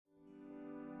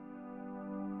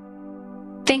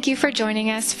Thank you for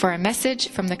joining us for a message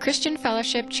from the Christian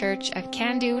Fellowship Church of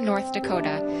Candu, North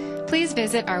Dakota. Please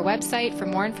visit our website for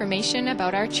more information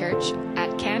about our church at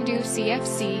canducfc.com.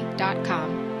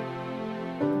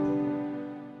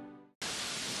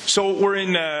 So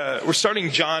we're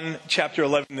starting John chapter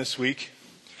 11 this week.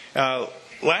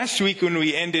 Last week when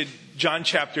we ended John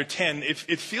chapter 10,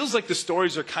 it feels like the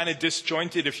stories are kind of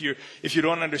disjointed if you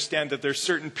don't understand that there's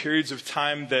certain periods of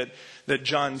time that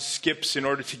John skips in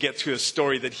order to get to a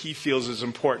story that he feels is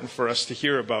important for us to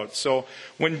hear about. So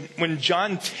when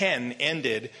John 10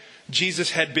 ended,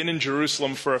 Jesus had been in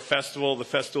Jerusalem for a festival, the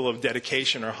festival of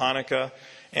dedication or Hanukkah.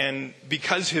 And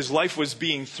because his life was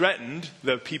being threatened,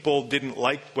 the people didn't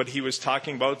like what he was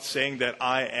talking about, saying that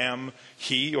I am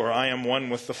he or I am one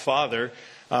with the Father.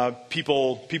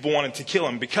 People wanted to kill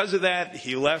him. Because of that,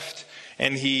 he left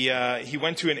and he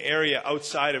went to an area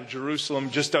outside of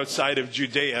Jerusalem, just outside of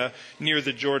Judea, near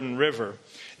the Jordan River.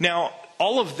 Now,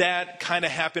 all of that kind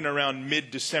of happened around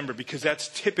mid-December because that's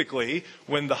typically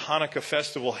when the Hanukkah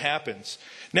festival happens.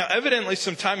 Now, evidently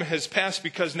some time has passed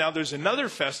because now there's another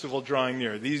festival drawing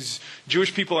near. These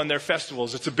Jewish people and their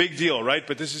festivals, it's a big deal, right?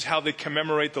 But this is how they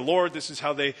commemorate the Lord. This is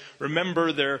how they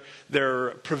remember their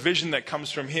provision that comes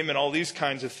from Him and all these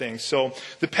kinds of things. So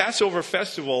the Passover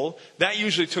festival, that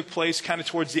usually took place kind of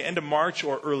towards the end of March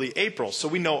or early April. So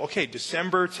we know, okay,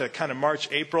 December to kind of March,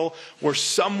 April, we're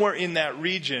somewhere in that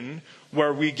region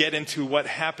where we get into what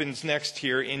happens next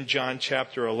here in John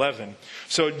chapter 11.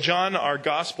 So John, our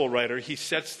gospel writer, he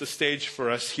sets the stage for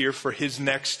us here for his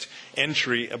next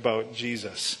entry about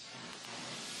Jesus.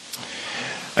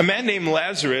 A man named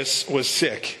Lazarus was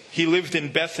sick. He lived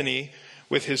in Bethany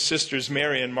with his sisters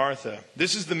Mary and Martha.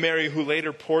 This is the Mary who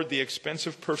later poured the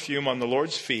expensive perfume on the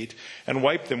Lord's feet and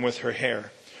wiped them with her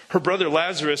hair. Her brother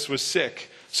Lazarus was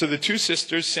sick, so the two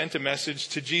sisters sent a message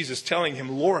to Jesus telling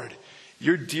him, "Lord,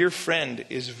 your dear friend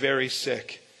is very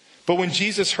sick." But when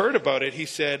Jesus heard about it, he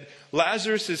said,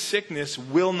 "Lazarus' sickness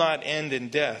will not end in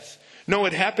death. No,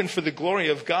 it happened for the glory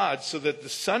of God, so that the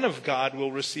Son of God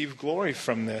will receive glory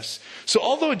from this." So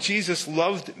although Jesus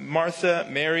loved Martha,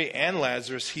 Mary, and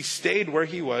Lazarus, he stayed where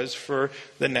he was for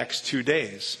the next 2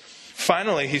 days.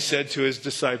 Finally, he said to his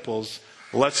disciples,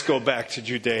 "Let's go back to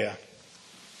Judea."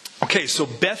 Okay, so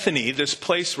Bethany, this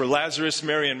place where Lazarus,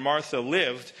 Mary, and Martha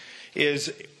lived,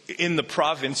 is in the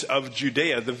province of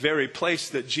Judea, the very place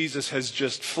that Jesus has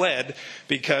just fled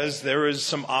because there is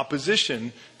some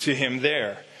opposition to him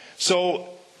there. So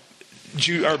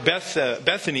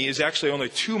Bethany is actually only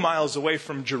 2 miles away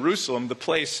from Jerusalem, the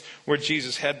place where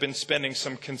Jesus had been spending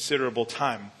some considerable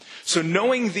time. So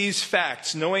knowing these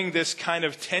facts, knowing this kind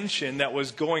of tension that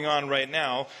was going on right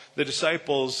now, the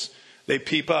disciples, they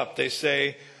peep up. They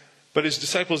say, but his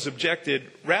disciples objected.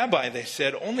 "Rabbi," they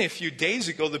said, "only a few days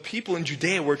ago the people in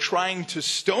Judea were trying to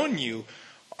stone you.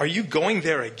 Are you going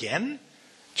there again?"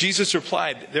 Jesus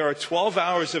replied, "There are 12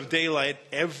 hours of daylight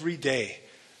every day.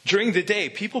 During the day,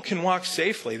 people can walk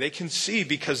safely. They can see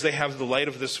because they have the light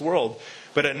of this world.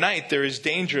 But at night, there is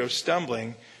danger of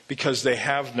stumbling because they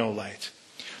have no light."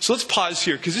 So let's pause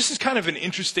here because this is kind of an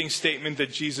interesting statement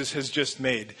that Jesus has just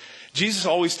made. Jesus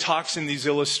always talks in these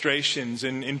illustrations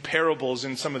and in parables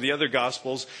in some of the other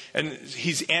Gospels, and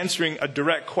he's answering a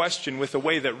direct question with a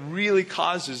way that really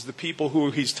causes the people who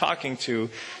he's talking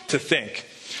to think.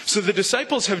 So the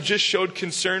disciples have just showed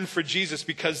concern for Jesus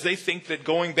because they think that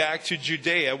going back to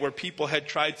Judea, where people had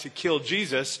tried to kill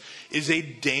Jesus, is a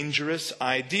dangerous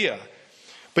idea.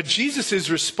 But Jesus'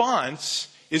 response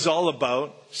is all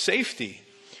about safety.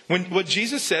 What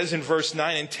Jesus says in verse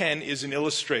 9 and 10 is an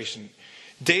illustration.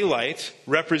 Daylight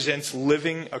represents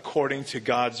living according to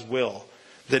God's will.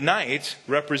 The night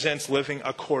represents living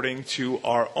according to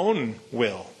our own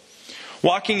will.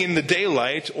 Walking in the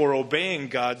daylight or obeying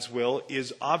God's will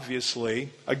is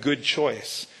obviously a good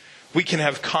choice. We can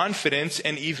have confidence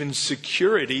and even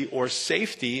security or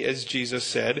safety, as Jesus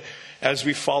said, as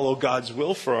we follow God's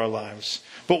will for our lives.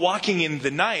 But walking in the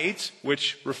night,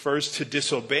 which refers to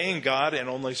disobeying God and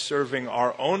only serving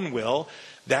our own will,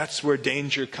 that's where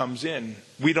danger comes in.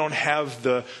 We don't have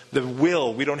the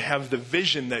will, we don't have the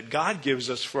vision that God gives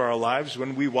us for our lives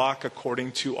when we walk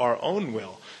according to our own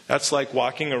will. That's like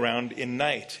walking around in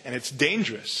night. And it's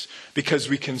dangerous because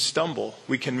we can stumble,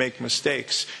 we can make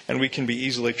mistakes, and we can be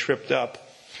easily tripped up.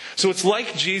 So it's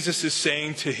like Jesus is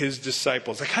saying to his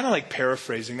disciples. I kind of like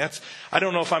paraphrasing. I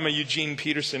don't know if I'm a Eugene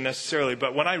Peterson necessarily,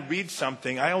 but when I read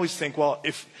something, I always think, well,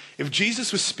 if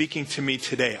Jesus was speaking to me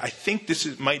today, I think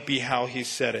might be how he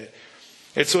said it.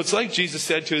 And so it's like Jesus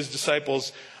said to his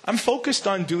disciples, I'm focused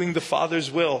on doing the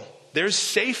Father's will. There's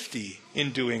safety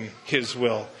in doing his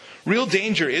will. Real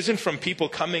danger isn't from people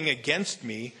coming against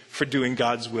me for doing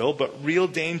God's will, but real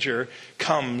danger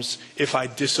comes if I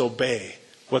disobey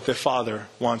what the Father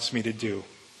wants me to do.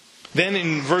 Then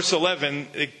in verse 11,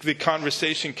 the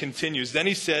conversation continues. Then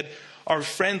he said, our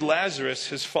friend Lazarus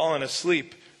has fallen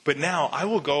asleep, but now I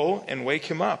will go and wake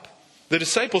him up. The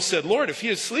disciples said, Lord, if he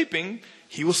is sleeping,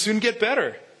 he will soon get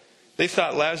better. They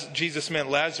thought Jesus meant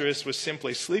Lazarus was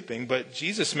simply sleeping, but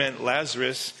Jesus meant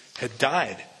Lazarus had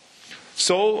died.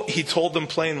 So he told them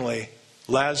plainly,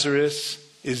 Lazarus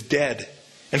is dead.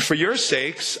 And for your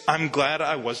sakes, I'm glad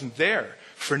I wasn't there.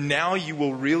 For now you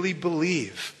will really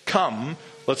believe. Come,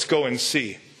 let's go and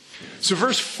see. So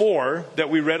verse 4 that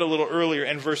we read a little earlier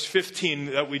and verse 15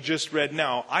 that we just read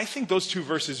now, I think those two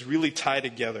verses really tie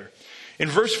together. In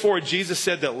verse 4, Jesus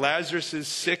said that Lazarus'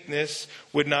 sickness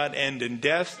would not end in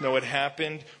death. No, it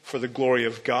happened for the glory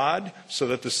of God, so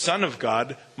that the Son of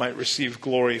God might receive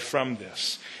glory from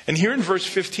this. And here in verse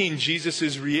 15, Jesus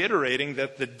is reiterating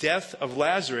that the death of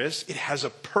Lazarus, it has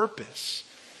a purpose.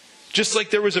 Just like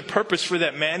there was a purpose for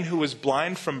that man who was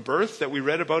blind from birth that we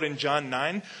read about in John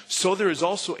 9, so there is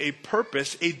also a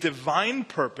purpose, a divine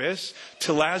purpose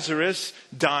to Lazarus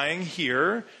dying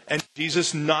here and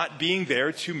Jesus not being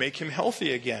there to make him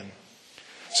healthy again.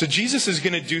 So Jesus is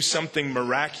going to do something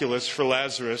miraculous for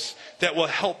Lazarus that will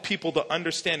help people to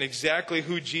understand exactly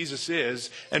who Jesus is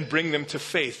and bring them to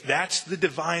faith. That's the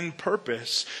divine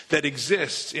purpose that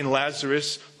exists in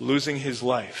Lazarus losing his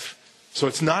life. So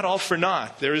it's not all for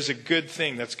naught. There is a good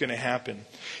thing that's going to happen.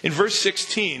 In verse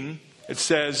 16, it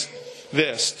says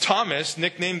this. Thomas,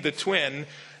 nicknamed the twin,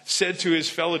 said to his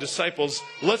fellow disciples,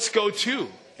 let's go too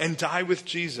and die with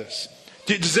Jesus.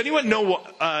 Does anyone know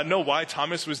why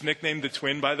Thomas was nicknamed the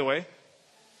twin, by the way?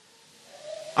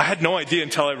 I had no idea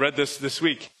until I read this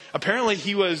week. Apparently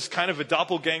he was kind of a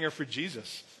doppelganger for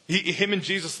Jesus. Him and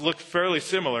Jesus looked fairly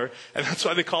similar, and that's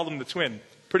why they called him the twin.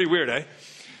 Pretty weird, eh?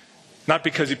 Not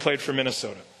because he played for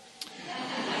Minnesota.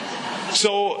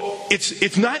 So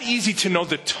it's not easy to know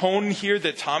the tone here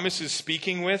that Thomas is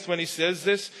speaking with when he says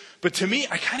this. But to me,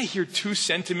 I kind of hear two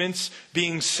sentiments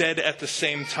being said at the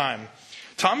same time.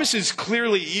 Thomas is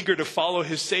clearly eager to follow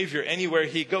his Savior anywhere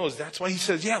he goes. That's why he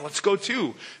says, yeah, let's go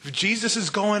too. If Jesus is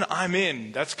going, I'm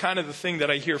in. That's kind of the thing that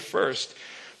I hear first.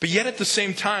 But yet at the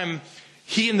same time,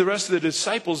 he and the rest of the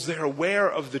disciples, they're aware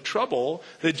of the trouble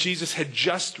that Jesus had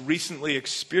just recently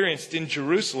experienced in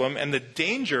Jerusalem and the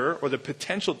danger or the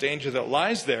potential danger that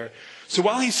lies there. So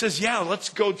while he says, yeah, let's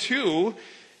go too,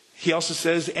 he also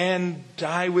says, and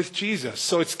die with Jesus.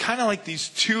 So it's kind of like these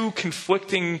two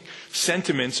conflicting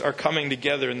sentiments are coming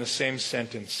together in the same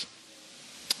sentence.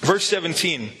 Verse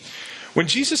 17. When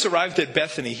Jesus arrived at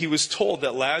Bethany, he was told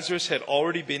that Lazarus had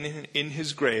already been in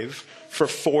his grave for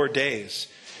 4 days.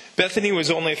 Bethany was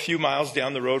only a few miles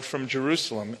down the road from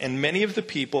Jerusalem, and many of the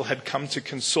people had come to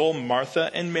console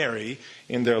Martha and Mary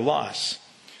in their loss.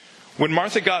 When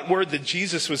Martha got word that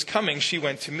Jesus was coming, she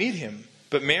went to meet him,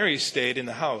 but Mary stayed in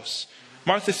the house.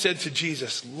 Martha said to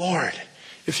Jesus, Lord,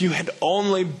 if you had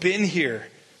only been here,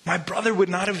 my brother would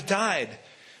not have died.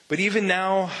 But even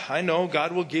now, I know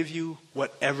God will give you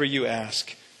whatever you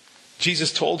ask.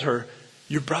 Jesus told her,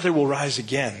 your brother will rise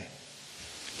again.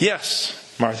 Yes,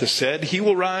 Martha said, he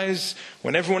will rise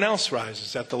when everyone else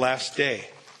rises at the last day.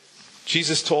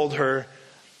 Jesus told her,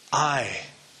 I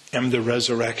am the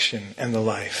resurrection and the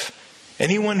life.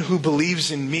 Anyone who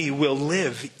believes in me will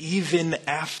live even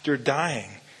after dying.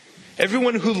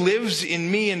 Everyone who lives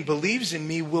in me and believes in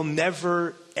me will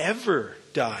never, ever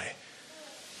die.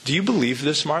 Do you believe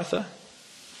this, Martha?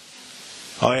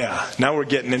 Oh yeah, now we're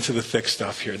getting into the thick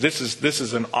stuff here. This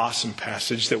is an awesome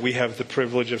passage that we have the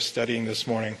privilege of studying this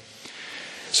morning.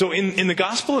 So in the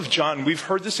Gospel of John, we've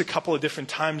heard this a couple of different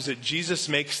times that Jesus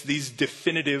makes these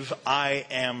definitive I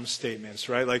am statements,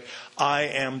 right? Like, I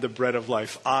am the bread of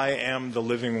life. I am the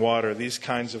living water. These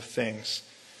kinds of things.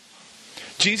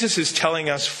 Jesus is telling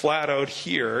us flat out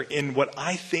here in what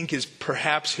I think is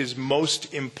perhaps his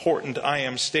most important I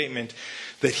am statement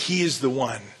that he is the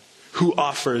one who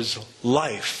offers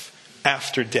life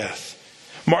after death.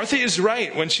 Martha is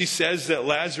right when she says that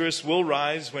Lazarus will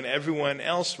rise when everyone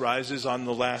else rises on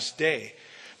the last day.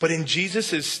 But in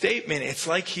Jesus' statement, it's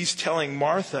like he's telling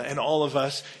Martha and all of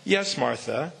us, yes,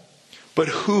 Martha, but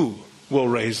who will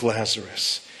raise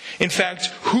Lazarus? In fact,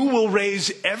 who will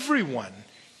raise everyone?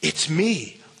 It's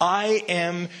me. I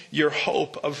am your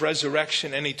hope of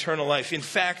resurrection and eternal life. In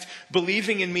fact,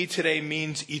 believing in me today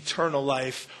means eternal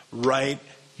life right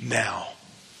now.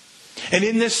 And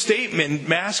in this statement,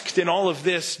 masked in all of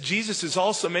this, Jesus is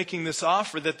also making this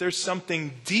offer that there's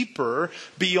something deeper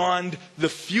beyond the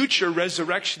future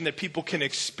resurrection that people can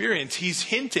experience. He's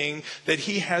hinting that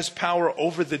he has power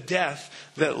over the death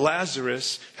that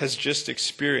Lazarus has just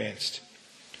experienced.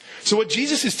 So what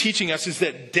Jesus is teaching us is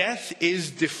that death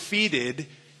is defeated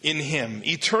in him.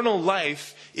 Eternal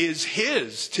life is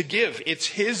his to give. It's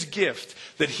his gift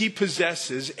that he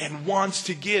possesses and wants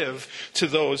to give to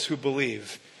those who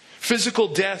believe. Physical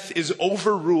death is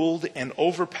overruled and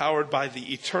overpowered by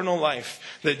the eternal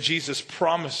life that Jesus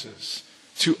promises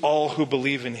to all who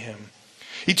believe in him.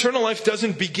 Eternal life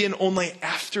doesn't begin only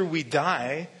after we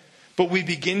die, but we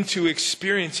begin to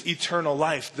experience eternal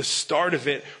life, the start of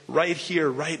it right here,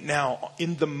 right now,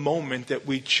 in the moment that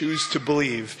we choose to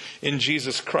believe in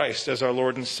Jesus Christ as our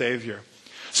Lord and Savior.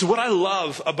 So what I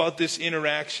love about this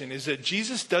interaction is that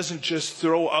Jesus doesn't just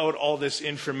throw out all this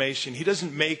information. He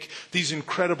doesn't make these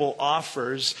incredible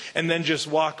offers and then just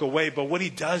walk away. But what he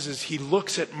does is he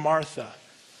looks at Martha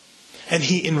and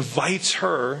he invites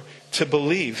her to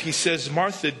believe. He says,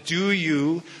 Martha, do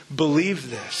you believe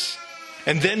this?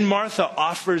 And then Martha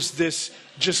offers this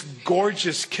just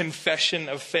gorgeous confession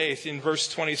of faith. In verse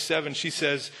 27, she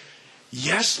says,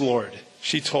 yes, Lord.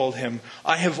 She told him,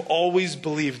 I have always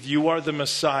believed you are the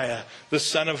Messiah, the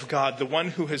Son of God, the one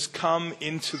who has come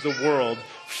into the world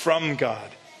from God.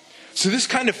 So this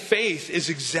kind of faith is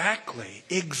exactly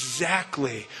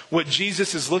what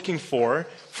Jesus is looking for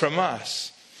from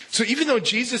us. So even though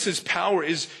Jesus' power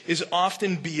is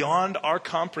often beyond our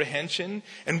comprehension,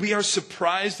 and we are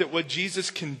surprised at what Jesus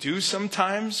can do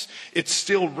sometimes, it's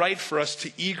still right for us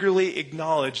to eagerly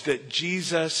acknowledge that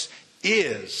Jesus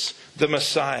is the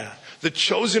Messiah, the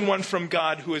chosen one from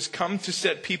God who has come to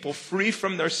set people free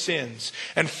from their sins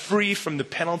and free from the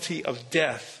penalty of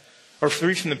death, or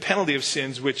free from the penalty of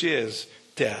sins, which is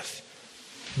death.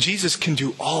 Jesus can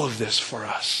do all of this for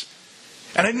us.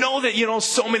 And I know that,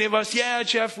 so many of us, yeah,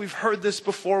 Jeff, we've heard this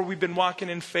before. We've been walking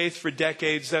in faith for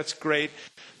decades. That's great.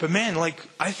 But man,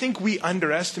 I think we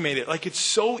underestimate it. It's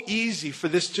so easy for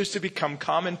this just to become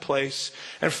commonplace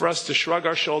and for us to shrug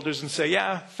our shoulders and say,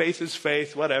 yeah, faith is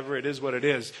faith, whatever, it is what it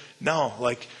is. No,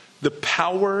 the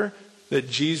power that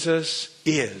Jesus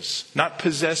is, not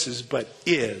possesses, but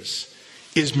is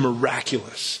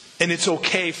miraculous. And it's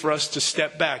okay for us to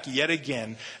step back yet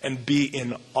again and be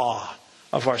in awe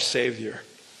of our Savior.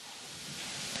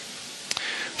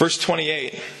 Verse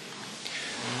 28.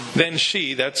 Then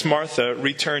she, that's Martha,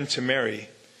 returned to Mary.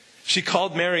 She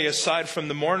called Mary aside from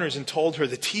the mourners and told her,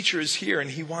 the teacher is here and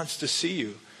he wants to see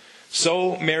you.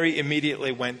 So Mary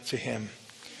immediately went to him.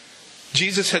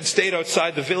 Jesus had stayed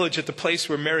outside the village at the place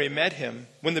where Mary met him.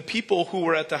 When the people who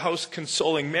were at the house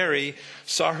consoling Mary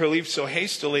saw her leave so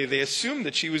hastily, they assumed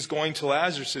that she was going to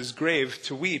Lazarus' grave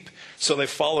to weep, so they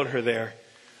followed her there.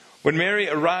 When Mary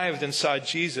arrived and saw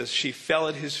Jesus, she fell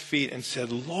at his feet and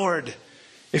said, Lord,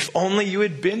 if only you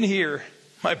had been here,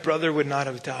 my brother would not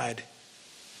have died.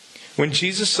 When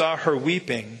Jesus saw her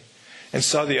weeping and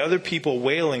saw the other people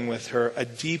wailing with her, a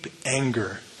deep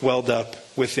anger welled up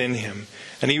within him,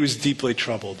 and he was deeply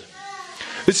troubled.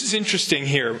 This is interesting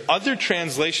here. Other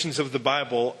translations of the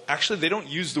Bible, actually, they don't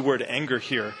use the word anger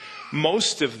here.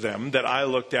 Most of them that I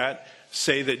looked at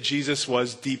say that Jesus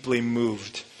was deeply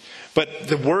moved. But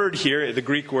the word here, the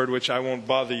Greek word, which I won't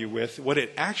bother you with, what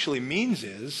it actually means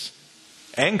is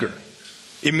anger.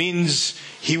 It means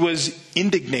he was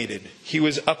indignated. He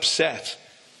was upset.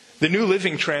 The New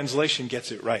Living Translation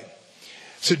gets it right.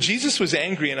 So Jesus was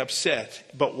angry and upset,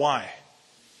 but why?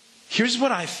 Here's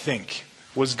what I think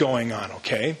was going on,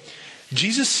 okay?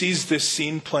 Jesus sees this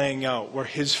scene playing out where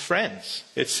his friends,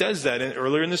 it says that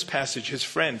earlier in this passage, his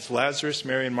friends, Lazarus,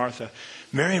 Mary and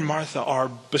Martha are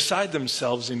beside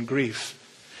themselves in grief.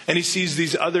 And he sees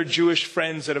these other Jewish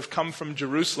friends that have come from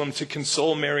Jerusalem to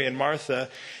console Mary and Martha,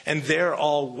 and they're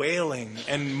all wailing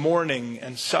and mourning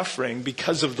and suffering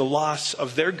because of the loss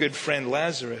of their good friend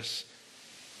Lazarus.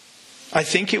 I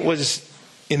think it was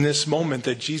in this moment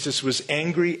that Jesus was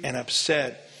angry and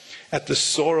upset at the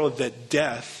sorrow that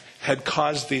death had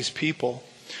caused these people.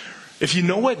 If you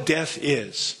know what death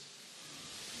is,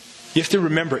 you have to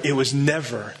remember it was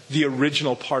never the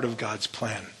original part of God's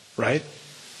plan, right?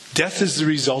 Death is the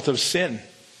result of sin.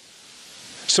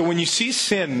 So when you see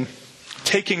sin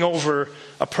taking over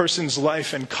a person's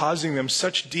life and causing them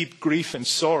such deep grief and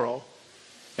sorrow,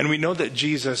 and we know that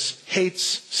Jesus hates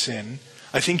sin,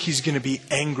 I think he's going to be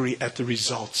angry at the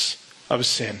results of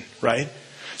sin, right?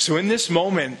 So in this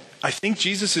moment, I think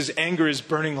Jesus' anger is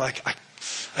burning like,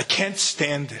 I can't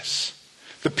stand this.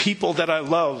 The people that I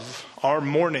love are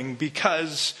mourning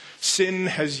because sin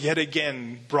has yet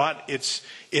again brought its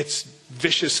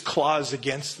vicious claws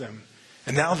against them.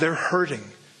 And now they're hurting,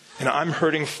 and I'm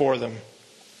hurting for them.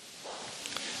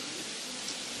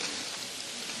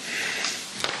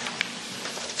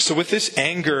 So with this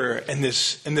anger and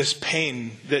this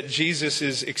pain that Jesus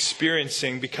is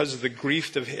experiencing because of the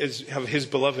grief of his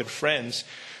beloved friends,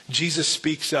 Jesus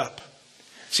speaks up.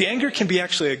 See, anger can be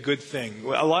actually a good thing.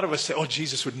 A lot of us say, oh,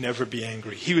 Jesus would never be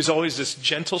angry. He was always this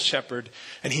gentle shepherd,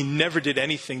 and he never did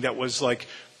anything that was like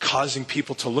causing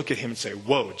people to look at him and say,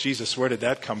 whoa, Jesus, where did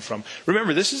that come from?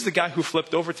 Remember, this is the guy who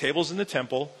flipped over tables in the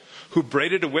temple, who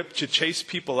braided a whip to chase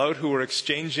people out who were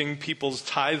exchanging people's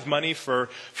tithe money for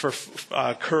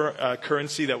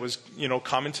currency that was,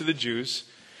 common to the Jews.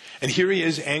 And here he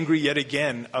is angry yet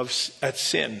again at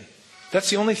sin. That's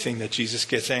the only thing that Jesus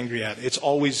gets angry at. It's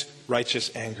always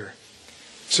righteous anger.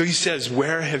 So he says,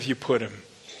 where have you put him?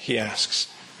 He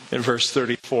asks in verse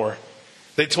 34.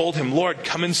 They told him, Lord,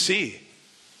 come and see.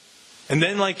 And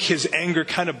then his anger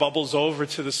kind of bubbles over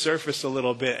to the surface a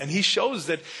little bit. And he shows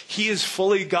that he is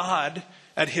fully God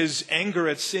at his anger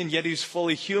at sin, yet he's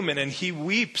fully human. And he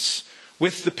weeps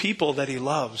with the people that he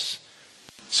loves.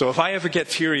 So if I ever get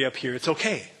teary up here, it's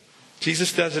okay.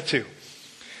 Jesus does it too.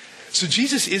 So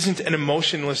Jesus isn't an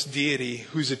emotionless deity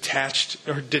who's attached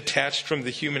or detached from the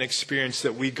human experience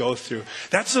that we go through.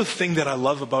 That's the thing that I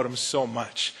love about him so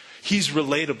much. He's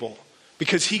relatable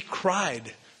because he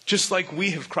cried just like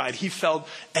we have cried. He felt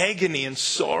agony and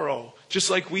sorrow just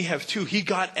like we have too. He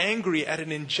got angry at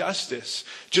an injustice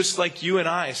just like you and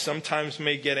I sometimes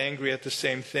may get angry at the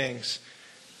same things.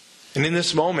 And in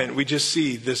this moment, we just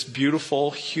see this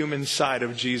beautiful human side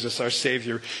of Jesus, our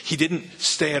Savior. He didn't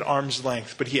stay at arm's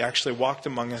length, but he actually walked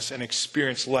among us and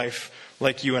experienced life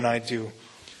like you and I do.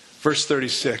 Verse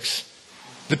 36.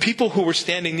 The people who were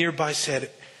standing nearby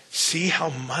said, see how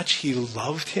much he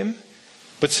loved him?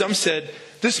 But some said,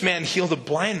 this man healed a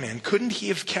blind man. Couldn't he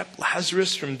have kept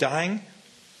Lazarus from dying?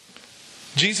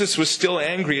 Jesus was still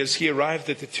angry as he arrived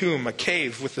at the tomb, a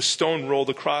cave with a stone rolled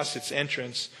across its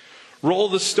entrance. Roll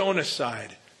the stone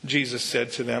aside, Jesus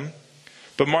said to them.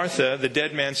 But Martha, the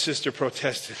dead man's sister,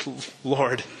 protested,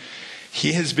 Lord,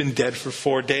 he has been dead for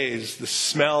 4 days. The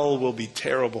smell will be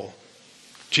terrible.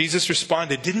 Jesus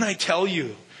responded, didn't I tell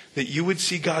you that you would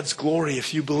see God's glory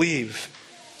if you believe?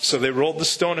 So they rolled the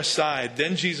stone aside.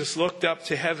 Then Jesus looked up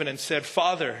to heaven and said,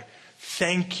 Father,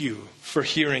 thank you for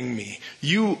hearing me.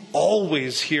 You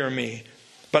always hear me.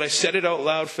 But I said it out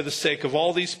loud for the sake of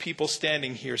all these people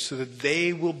standing here so that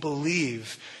they will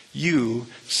believe you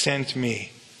sent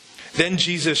me. Then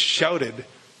Jesus shouted,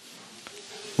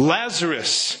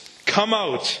 Lazarus, come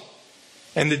out.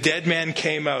 And the dead man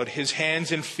came out, his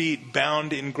hands and feet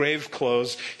bound in grave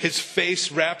clothes, his face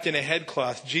wrapped in a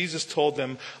headcloth. Jesus told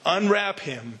them, unwrap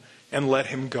him and let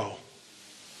him go.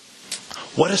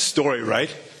 What a story, right?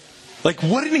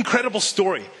 What an incredible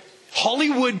story.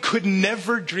 Hollywood could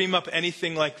never dream up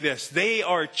anything like this. They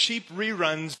are cheap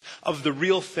reruns of the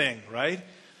real thing, right?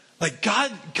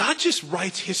 God just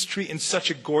writes history in such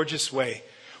a gorgeous way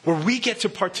where we get to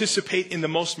participate in the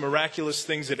most miraculous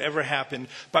things that ever happened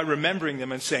by remembering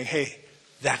them and saying, hey,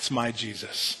 that's my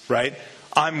Jesus, right?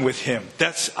 I'm with him.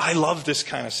 I love this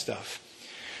kind of stuff.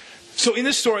 So in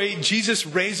this story, Jesus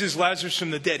raises Lazarus from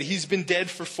the dead. He's been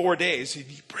dead for 4 days.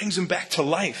 He brings him back to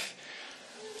life.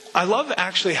 I love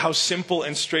actually how simple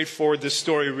and straightforward this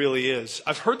story really is.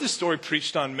 I've heard this story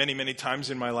preached on many, many times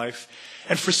in my life.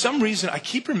 And for some reason, I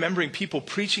keep remembering people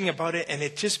preaching about it and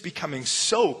it just becoming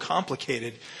so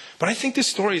complicated. But I think this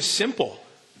story is simple.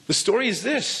 The story is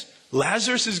this.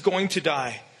 Lazarus is going to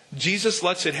die. Jesus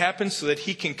lets it happen so that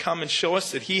he can come and show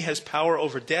us that he has power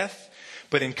over death.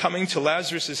 But in coming to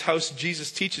Lazarus' house,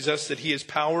 Jesus teaches us that he has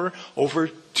power over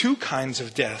 2 kinds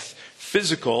of death,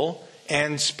 physical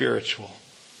and spiritual.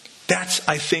 That's,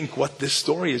 I think, what this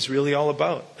story is really all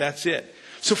about. That's it.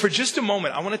 So for just a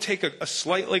moment, I want to take a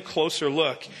slightly closer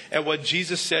look at what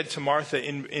Jesus said to Martha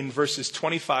in verses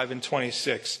 25 and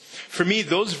 26. For me,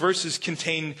 those verses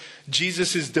contain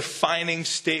Jesus' defining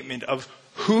statement of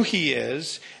who he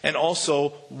is and also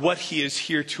what he is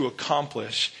here to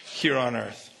accomplish here on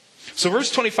earth. So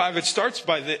verse 25, it starts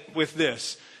with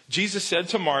this. Jesus said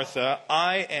to Martha,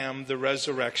 I am the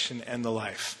resurrection and the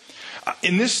life.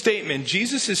 In this statement,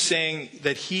 Jesus is saying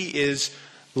that he is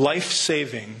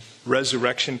life-saving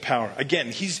resurrection power.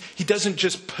 Again, he doesn't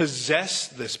just possess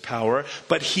this power,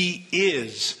 but he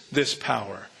is this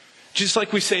power. Just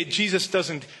like we say Jesus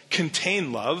doesn't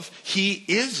contain love, he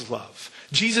is love.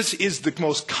 Jesus is the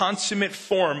most consummate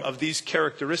form of these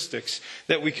characteristics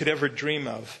that we could ever dream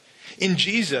of. In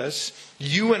Jesus,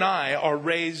 you and I are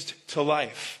raised to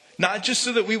life. Not just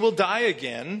so that we will die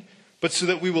again, but so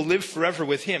that we will live forever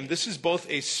with him. This is both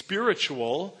a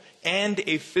spiritual and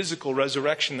a physical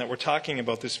resurrection that we're talking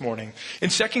about this morning. In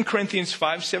 2 Corinthians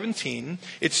 5:17,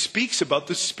 it speaks about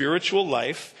the spiritual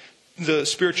life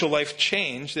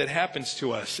change that happens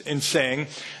to us in saying,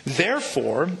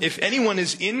 therefore, if anyone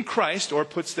is in Christ or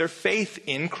puts their faith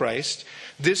in Christ,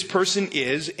 this person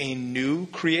is a new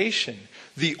creation.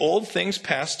 The old things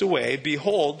passed away.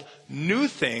 Behold, new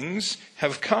things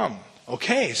have come.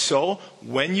 Okay, so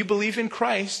when you believe in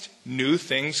Christ, new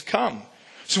things come.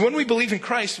 So when we believe in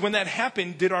Christ, when that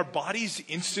happened, did our bodies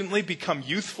instantly become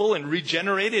youthful and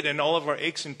regenerated and all of our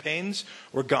aches and pains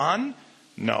were gone?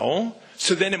 No.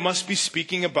 So then it must be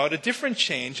speaking about a different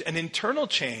change, an internal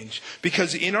change.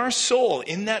 Because in our soul,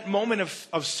 in that moment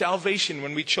of salvation,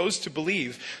 when we chose to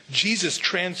believe, Jesus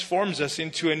transforms us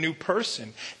into a new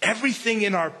person. Everything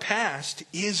in our past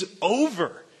is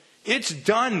over. It's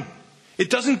done. It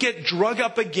doesn't get drug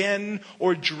up again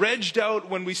or dredged out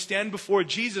when we stand before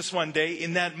Jesus one day.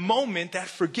 In that moment, that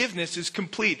forgiveness is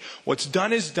complete. What's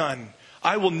done is done.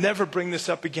 I will never bring this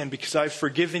up again because I've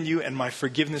forgiven you and my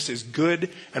forgiveness is good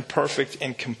and perfect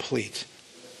and complete.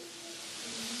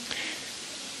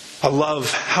 I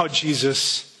love how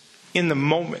Jesus, in the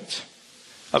moment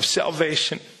of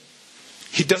salvation,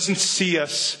 he doesn't see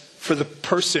us for the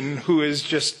person who is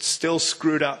just still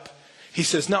screwed up. He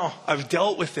says, no, I've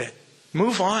dealt with it.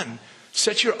 Move on.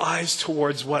 Set your eyes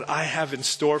towards what I have in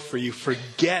store for you.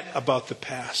 Forget about the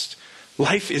past.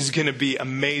 Life is going to be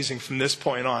amazing from this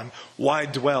point on. Why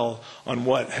dwell on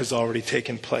what has already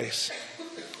taken place?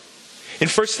 In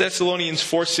 1 Thessalonians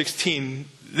 4:16,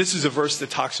 this is a verse that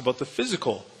talks about the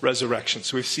physical resurrection.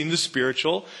 So we've seen the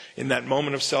spiritual in that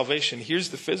moment of salvation. Here's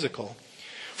the physical.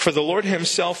 For the Lord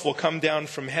himself will come down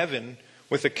from heaven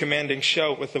with a commanding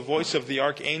shout, with the voice of the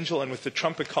archangel and with the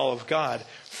trumpet call of God.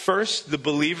 First, the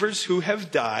believers who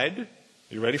have died,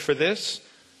 you ready for this?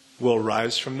 Will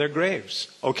rise from their graves.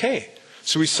 Okay.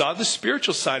 So we saw the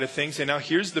spiritual side of things, and now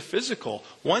here's the physical.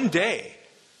 One day,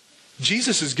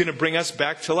 Jesus is going to bring us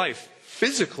back to life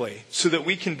physically so that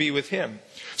we can be with him.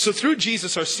 So through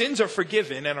Jesus, our sins are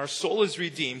forgiven and our soul is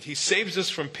redeemed. He saves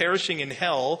us from perishing in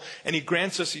hell, and he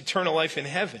grants us eternal life in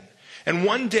heaven. And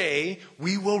one day,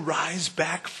 we will rise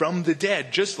back from the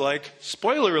dead, just like,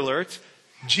 spoiler alert,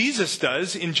 Jesus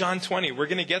does in John 20. We're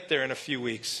going to get there in a few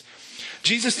weeks.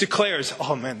 Jesus declares,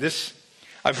 oh man,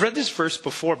 I've read this verse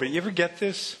before, but you ever get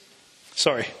this?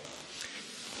 Sorry.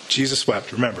 Jesus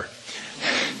wept, remember.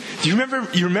 Do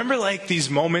you remember like these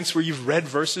moments where you've read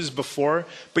verses before,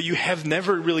 but you have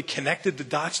never really connected the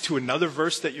dots to another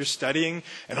verse that you're studying,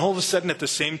 and all of a sudden at the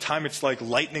same time it's like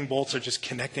lightning bolts are just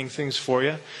connecting things for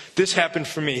you? This happened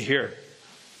for me here.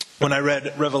 When I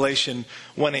read Revelation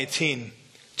 1:18,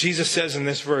 Jesus says in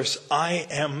this verse, I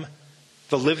am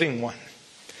the living one.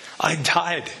 I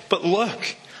died, but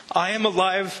look, I am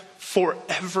alive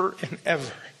forever and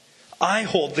ever. I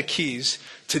hold the keys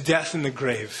to death and the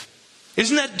grave.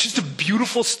 Isn't that just a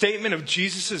beautiful statement of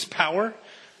Jesus' power?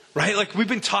 Right? Like we've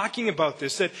been talking about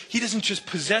this, that he doesn't just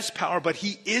possess power, but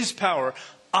he is power.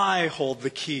 I hold the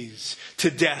keys to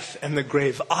death and the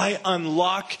grave. I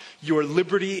unlock your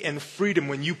liberty and freedom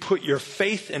when you put your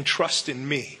faith and trust in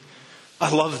me.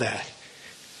 I love that.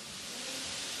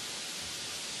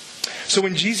 So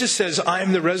when Jesus says, I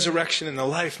am the resurrection and the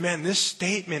life, man, this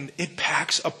statement, it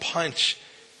packs a punch.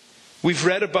 We've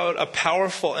read about a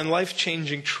powerful and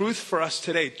life-changing truth for us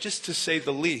today, just to say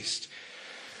the least.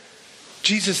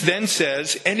 Jesus then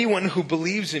says, anyone who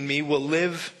believes in me will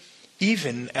live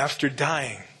even after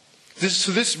dying.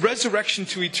 So this resurrection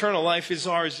to eternal life is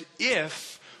ours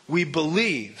if we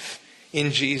believe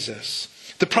in Jesus.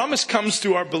 The promise comes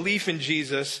through our belief in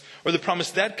Jesus, or the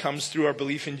promise that comes through our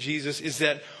belief in Jesus is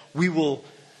that we will,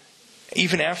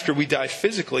 even after we die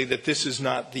physically, that this is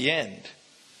not the end.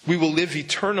 We will live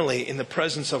eternally in the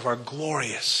presence of our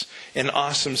glorious and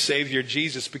awesome Savior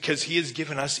Jesus, because he has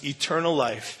given us eternal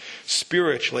life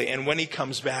spiritually. And when he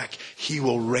comes back, he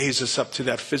will raise us up to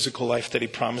that physical life that he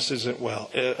promises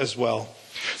as well.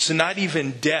 So not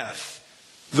even death,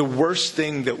 the worst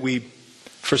thing that we,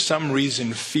 for some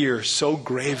reason, fear so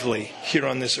gravely here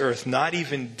on this earth, not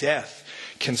even death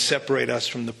can separate us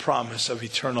from the promise of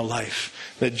eternal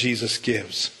life that Jesus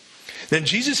gives. Then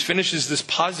Jesus finishes this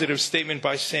positive statement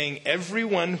by saying,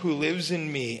 everyone who lives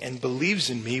in me and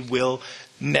believes in me will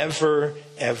never,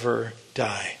 ever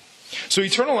die. So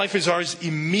eternal life is ours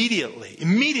immediately,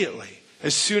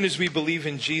 as soon as we believe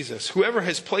in Jesus. Whoever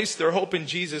has placed their hope in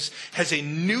Jesus has a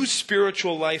new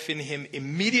spiritual life in him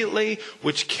immediately,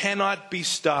 which cannot be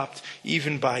stopped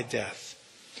even by death.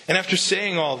 And after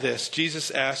saying all this,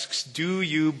 Jesus asks, "Do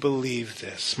you believe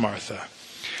this, Martha?"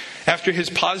 After his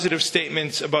positive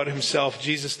statements about himself,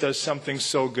 Jesus does something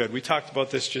so good. We talked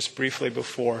about this just briefly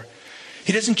before.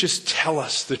 He doesn't just tell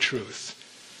us the truth,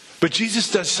 but Jesus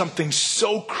does something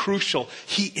so crucial.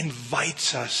 He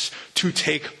invites us to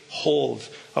take hold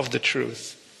of the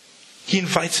truth. He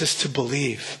invites us to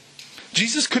believe.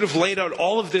 Jesus could have laid out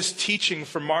all of this teaching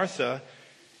for Martha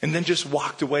and then just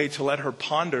walked away to let her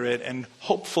ponder it and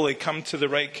hopefully come to the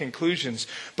right conclusions.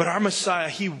 But our Messiah,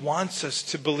 he wants us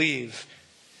to believe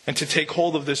and to take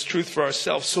hold of this truth for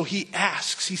ourselves. So he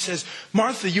asks, he says,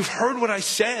 "Martha, you've heard what I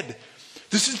said.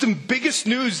 This is the biggest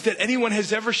news that anyone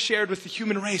has ever shared with the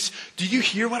human race. Do you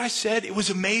hear what I said? It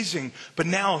was amazing. But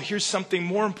now here's something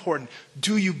more important.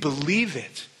 Do you believe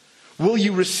it? Will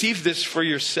you receive this for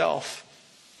yourself?"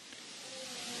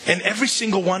 And every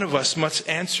single one of us must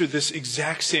answer this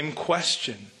exact same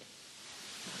question.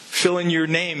 Fill in your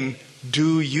name.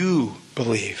 Do you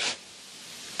believe?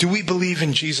 Do we believe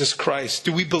in Jesus Christ?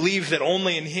 Do we believe that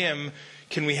only in him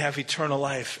can we have eternal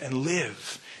life and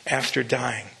live after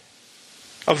dying?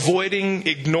 Avoiding,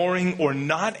 ignoring, or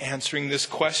not answering this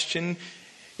question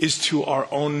is to our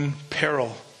own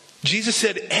peril. Jesus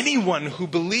said, "Anyone who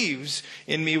believes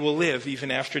in me will live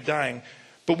even after dying."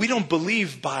 But we don't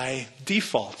believe by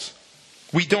default.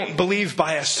 We don't believe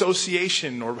by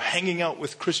association or hanging out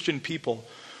with Christian people.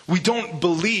 We don't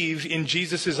believe in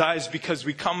Jesus' eyes because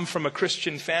we come from a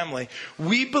Christian family.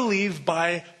 We believe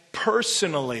by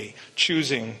personally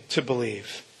choosing to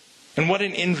believe. And what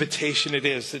an invitation it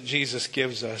is that Jesus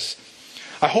gives us.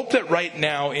 I hope that right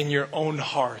now in your own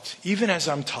heart, even as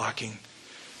I'm talking,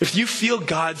 if you feel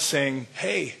God saying,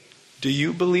 "Hey, do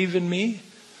you believe in me?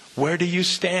 Where do you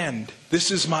stand?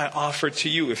 This is my offer to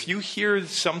you." If you hear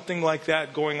something like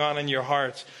that going on in your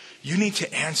heart, you need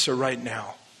to answer right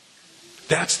now.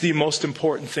 That's the most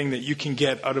important thing that you can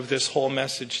get out of this whole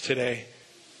message today.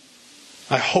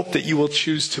 I hope that you will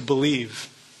choose to believe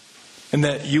and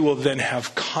that you will then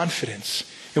have confidence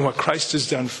in what Christ has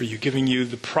done for you, giving you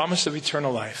the promise of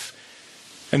eternal life,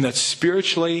 and that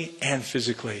spiritually and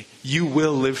physically you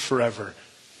will live forever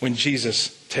when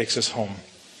Jesus takes us home.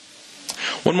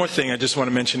 One more thing I just want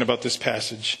to mention about this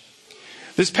passage.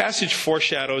 This passage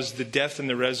foreshadows the death and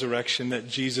the resurrection that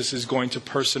Jesus is going to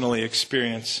personally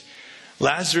experience.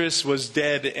 Lazarus was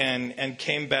dead and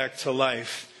came back to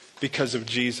life because of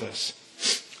Jesus.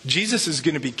 Jesus is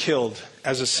going to be killed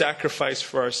as a sacrifice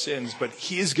for our sins, but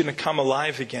he is going to come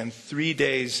alive again 3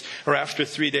 days or after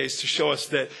 3 days to show us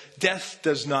that death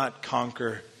does not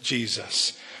conquer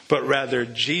Jesus, but rather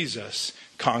Jesus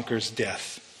conquers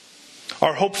death.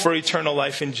 Our hope for eternal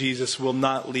life in Jesus will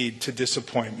not lead to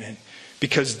disappointment,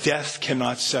 because death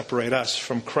cannot separate us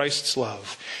from Christ's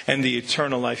love and the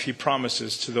eternal life he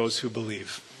promises to those who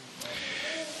believe.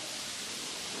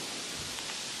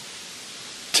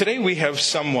 Today we have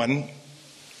someone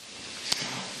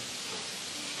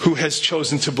who has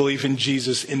chosen to believe in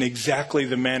Jesus in exactly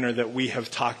the manner that we have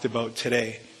talked about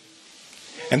today.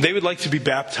 And they would like to be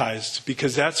baptized,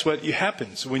 because that's what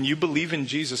happens. When you believe in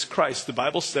Jesus Christ, the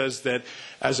Bible says that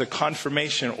as a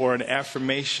confirmation or an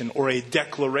affirmation or a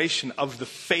declaration of the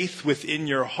faith within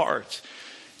your heart,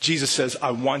 Jesus says,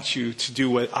 "I want you to do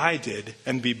what I did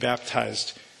and be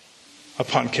baptized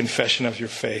upon confession of your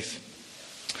faith."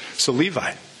 So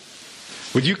Levi,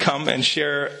 would you come and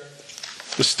share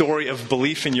the story of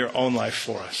belief in your own life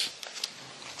for us?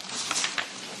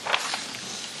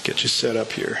 Get you set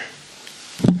up here.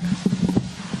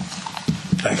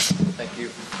 Thanks. Thank you.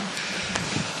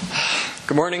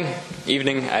 Good morning,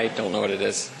 evening, I don't know what it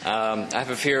is. I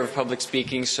have a fear of public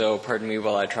speaking, so pardon me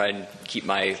while I try and keep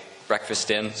my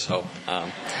breakfast in. So,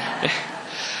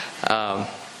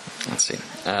 let's see.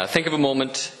 Think of a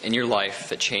moment in your life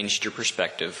that changed your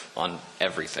perspective on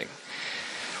everything.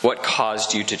 What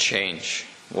caused you to change?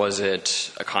 Was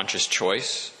it a conscious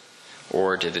choice,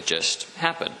 or did it just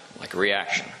happen, like a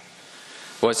reaction?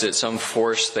 Was it some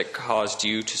force that caused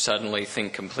you to suddenly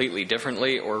think completely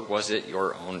differently, or was it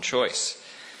your own choice?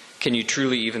 Can you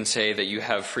truly even say that you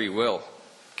have free will?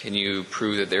 Can you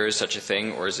prove that there is such a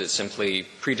thing, or is it simply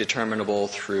predeterminable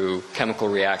through chemical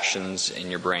reactions in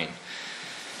your brain?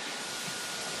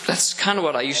 That's kind of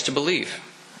what I used to believe.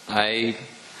 I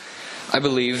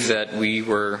believed that we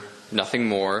were nothing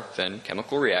more than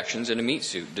chemical reactions in a meat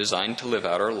suit designed to live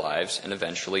out our lives and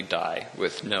eventually die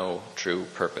with no true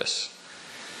purpose.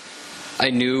 I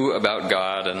knew about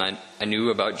God, and I knew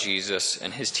about Jesus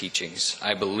and his teachings.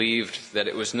 I believed that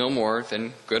it was no more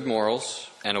than good morals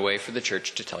and a way for the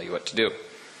church to tell you what to do.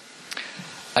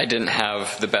 I didn't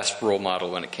have the best role model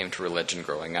when it came to religion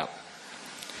growing up.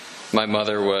 My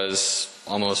mother was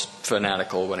almost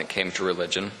fanatical when it came to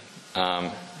religion.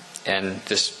 And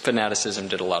this fanaticism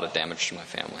did a lot of damage to my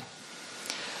family.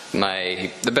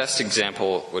 The best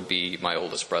example would be my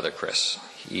oldest brother, Chris.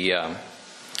 He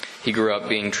grew up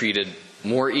being treated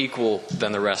more equal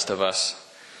than the rest of us,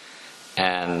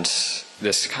 and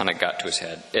this kind of got to his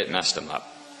head. It messed him up.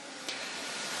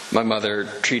 My mother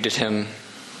treated him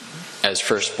as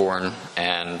firstborn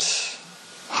and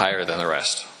higher than the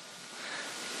rest.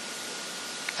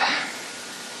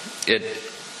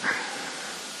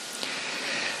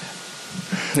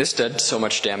 This did so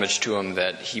much damage to him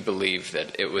that he believed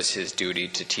that it was his duty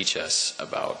to teach us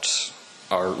about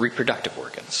our reproductive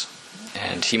organs.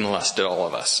 And he molested all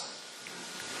of us.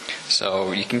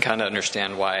 So you can kind of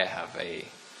understand why I have a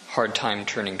hard time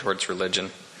turning towards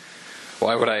religion.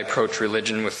 Why would I approach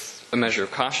religion with a measure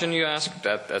of caution, you ask?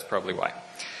 That's probably why.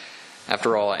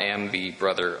 After all, I am the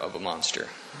brother of a monster.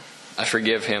 I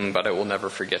forgive him, but I will never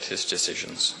forget his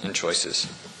decisions and choices.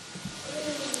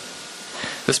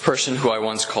 This person who I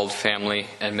once called family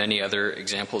and many other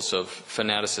examples of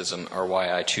fanaticism are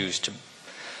why I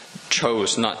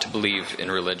chose not to believe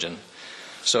in religion.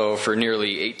 So for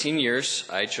nearly 18 years,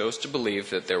 I chose to believe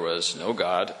that there was no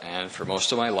God, and for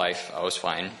most of my life, I was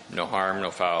fine. No harm, no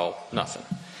foul, nothing.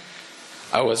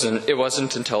 It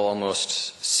wasn't until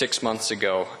almost 6 months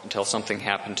ago, until something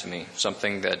happened to me,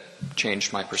 something that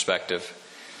changed my perspective,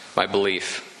 my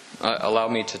belief. Allow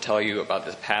me to tell you about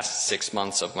the past 6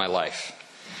 months of my life.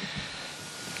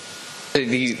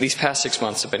 These past 6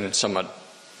 months have been somewhat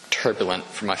turbulent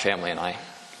for my family and I.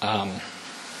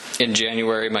 In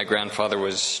January, my grandfather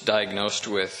was diagnosed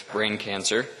with brain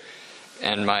cancer,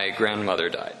 and my grandmother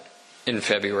died. In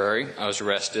February, I was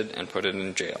arrested and put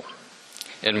in jail.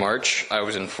 In March, I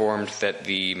was informed that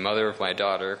the mother of my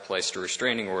daughter placed a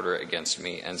restraining order against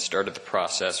me and started the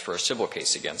process for a civil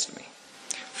case against me.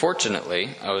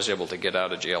 Fortunately, I was able to get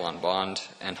out of jail on bond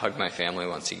and hug my family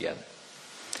once again.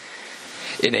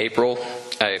 In April,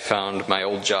 I found my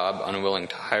old job unwilling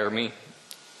to hire me.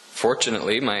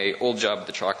 Fortunately, my old job at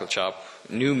the chocolate shop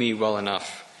knew me well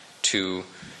enough to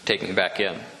take me back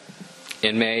in.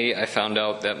 In May, I found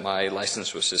out that my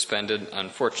license was suspended.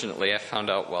 Unfortunately, I found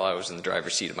out while I was in the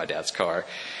driver's seat of my dad's car.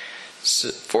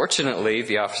 Fortunately,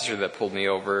 the officer that pulled me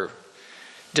over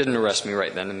didn't arrest me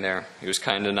right then and there. He was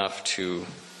kind enough to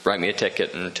write me a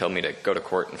ticket and tell me to go to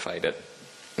court and fight it.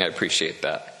 I appreciate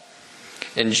that.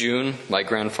 In June, my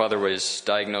grandfather was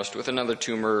diagnosed with another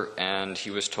tumor, and he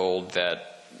was told that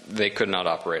they could not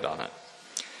operate on it.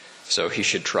 So he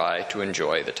should try to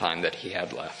enjoy the time that he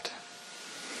had left.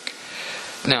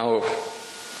 Now,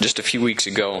 just a few weeks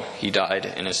ago, he died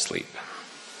in his sleep.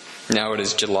 Now it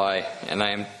is July, and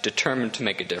I am determined to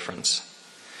make a difference.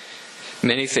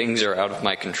 Many things are out of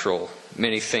my control.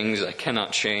 Many things I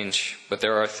cannot change, but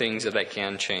there are things that I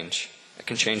can change. I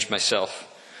can change myself,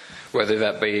 whether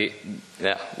that be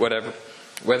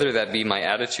my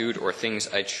attitude or things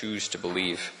I choose to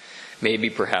believe. Maybe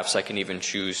perhaps I can even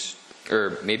change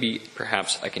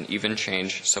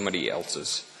somebody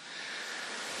else's.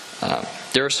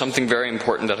 There is something very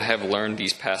important that I have learned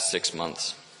these past 6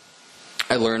 months.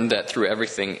 I learned that through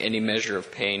everything, any measure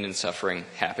of pain and suffering,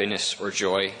 happiness or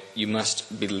joy, you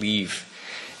must believe.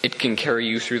 It can carry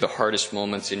you through the hardest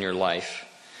moments in your life.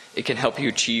 It can help you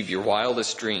achieve your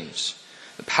wildest dreams.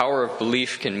 The power of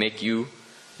belief can make you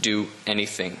do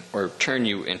anything or turn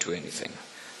you into anything.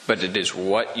 But it is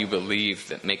what you believe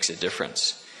that makes a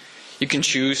difference. You can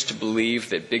choose to believe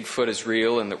that Bigfoot is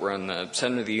real and that we're in the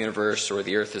center of the universe or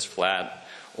the earth is flat,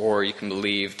 or you can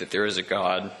believe that there is a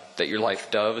God, that your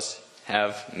life does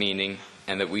have meaning,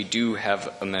 and that we do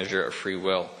have a measure of free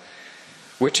will.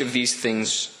 Which of these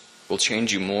things will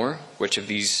change you more? Which of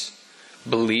these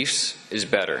beliefs is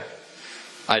better?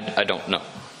 I don't know.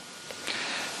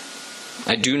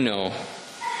 I do know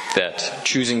that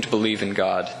choosing to believe in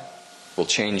God will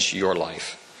change your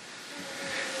life.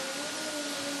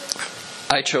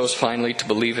 I chose finally to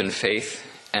believe in faith,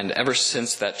 and ever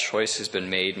since that choice has been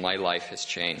made, my life has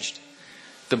changed.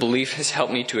 The belief has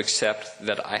helped me to accept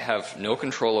that I have no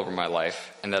control over my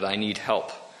life and that I need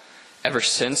help. Ever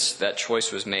since that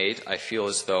choice was made, I feel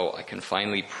as though I can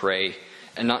finally pray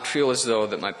and not feel as though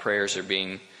that my prayers are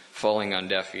falling on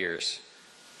deaf ears.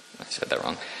 I said that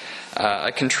wrong.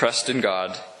 I can trust in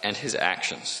God and His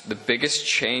actions. The biggest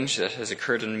change that has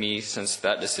occurred in me since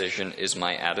that decision is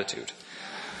my attitude.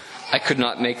 I could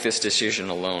not make this decision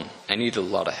alone. I needed a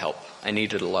lot of help. I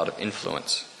needed a lot of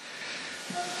influence.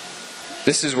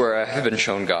 This is where I have been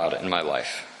shown God in my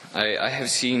life. I have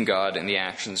seen God in the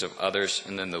actions of others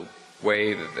and in the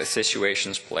way that the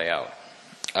situations play out.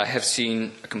 I have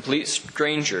seen a complete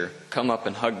stranger come up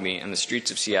and hug me in the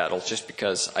streets of Seattle just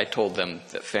because I told them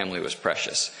that family was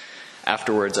precious.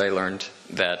 Afterwards, I learned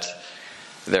that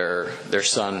their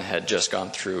son had just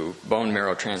gone through bone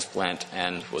marrow transplant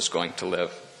and was going to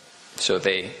live. So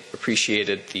they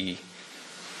appreciated the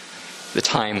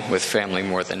time with family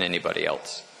more than anybody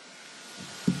else.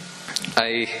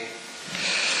 I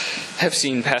have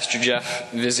seen Pastor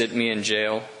Jeff visit me in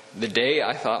jail the day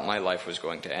I thought my life was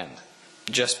going to end,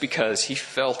 just because he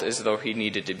felt as though he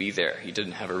needed to be there. He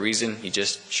didn't have a reason, he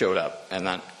just showed up, and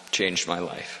that changed my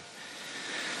life.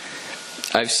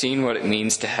 I've seen what it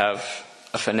means to have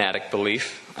a fanatic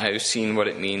belief. I have seen what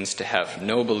it means to have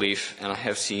no belief, and I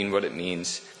have seen what it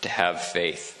means to have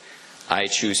faith. I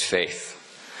choose faith.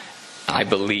 I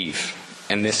believe,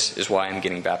 and this is why I'm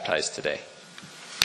getting baptized today.